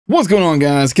What's going on,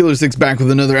 guys? Killer6 back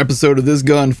with another episode of This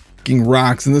Gun Fucking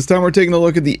Rocks, and this time we're taking a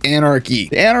look at the ANARCHY.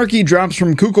 The ANARCHY drops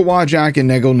from Kukawajak and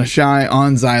Nego Nashai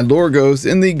on Xylorgos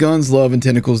in the Guns, Love, and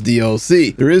Tentacles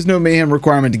DLC. There is no mayhem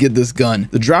requirement to get this gun.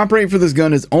 The drop rate for this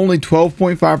gun is only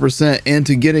 12.5%, and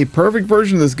to get a perfect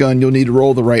version of this gun, you'll need to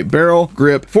roll the right barrel,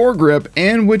 grip, foregrip,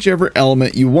 and whichever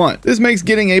element you want. This makes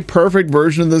getting a perfect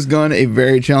version of this gun a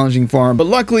very challenging farm, but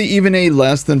luckily even a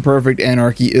less than perfect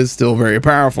ANARCHY is still very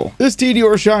powerful. This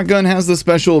TDR shotgun has the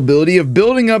special ability of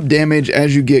building up damage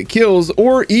as you get kills,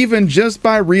 or even just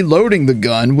by reloading the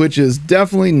gun, which is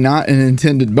definitely not an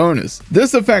intended bonus.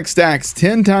 This effect stacks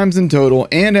 10 times in total,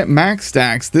 and at max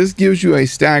stacks, this gives you a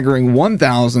staggering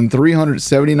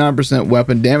 1,379%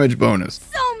 weapon damage bonus.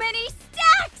 So many stacks!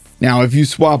 Now, if you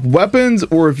swap weapons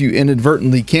or if you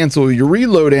inadvertently cancel your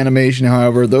reload animation,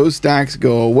 however, those stacks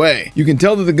go away. You can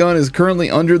tell that the gun is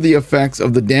currently under the effects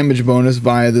of the damage bonus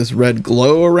via this red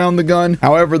glow around the gun.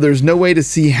 However, there's no way to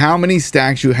see how many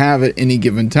stacks you have at any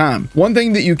given time. One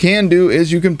thing that you can do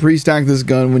is you can pre-stack this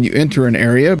gun when you enter an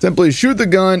area. Simply shoot the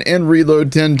gun and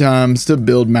reload 10 times to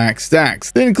build max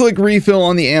stacks. Then click refill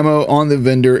on the ammo on the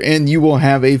vendor and you will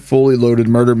have a fully loaded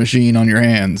murder machine on your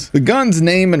hands. The gun's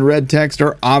name and red text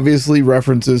are obviously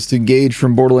references to GAIGE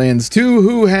from Borderlands 2,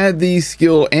 who had the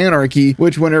skill ANARCHY,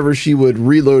 which whenever she would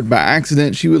reload by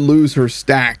accident, she would lose her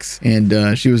stacks,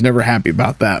 and she was never happy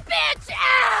about that. Bitch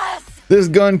ass! This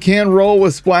gun can roll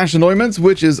with splash anointments,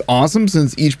 which is awesome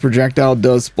since each projectile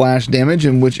does splash damage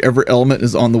in whichever element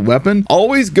is on the weapon.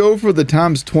 Always go for the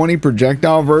 ×20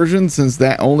 projectile version since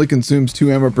that only consumes 2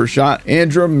 ammo per shot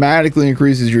and dramatically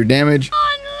increases your damage.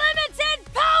 Unlimited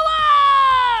power!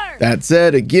 That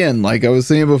said, again, like I was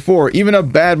saying before, even a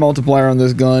bad multiplier on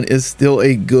this gun is still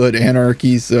a good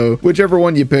ANARCHY, so whichever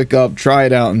one you pick up, try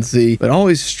it out and see, but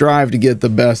always strive to get the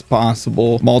best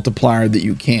possible multiplier that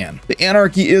you can. The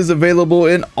ANARCHY is available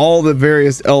in all the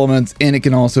various elements, and it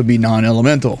can also be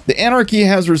non-elemental. The ANARCHY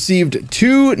has received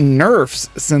 2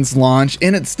 nerfs since launch,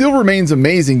 and it still remains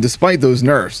amazing despite those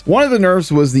nerfs. One of the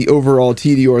nerfs was the overall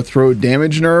TDR throw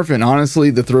damage nerf, and honestly,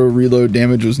 the throw reload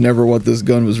damage was never what this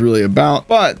gun was really about,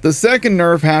 but the second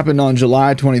nerf happened on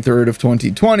July 23rd of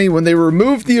 2020 when they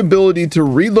removed the ability to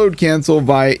reload cancel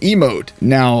via emote.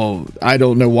 Now, I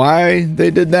don't know why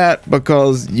they did that,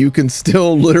 because you can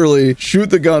still literally shoot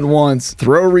the gun once,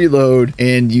 throw reload,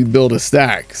 and you build a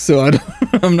stack. So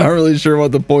I'm not really sure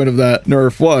what the point of that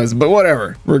nerf was, but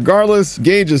whatever. Regardless,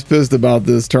 GAIGE is pissed about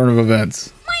this turn of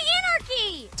events.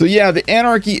 So yeah, the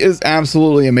ANARCHY is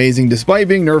absolutely amazing. Despite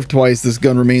being nerfed twice, this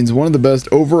gun remains one of the best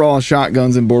overall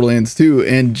shotguns in Borderlands 2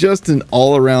 and just an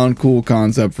all-around cool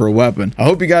concept for a weapon. I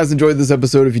hope you guys enjoyed this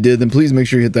episode. If you did, then please make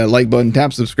sure you hit that like button,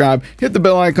 tap subscribe, hit the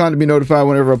bell icon to be notified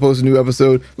whenever I post a new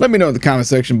episode. Let me know in the comment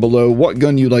section below what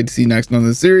gun you'd like to see next on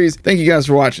this series. Thank you guys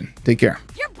for watching. Take care.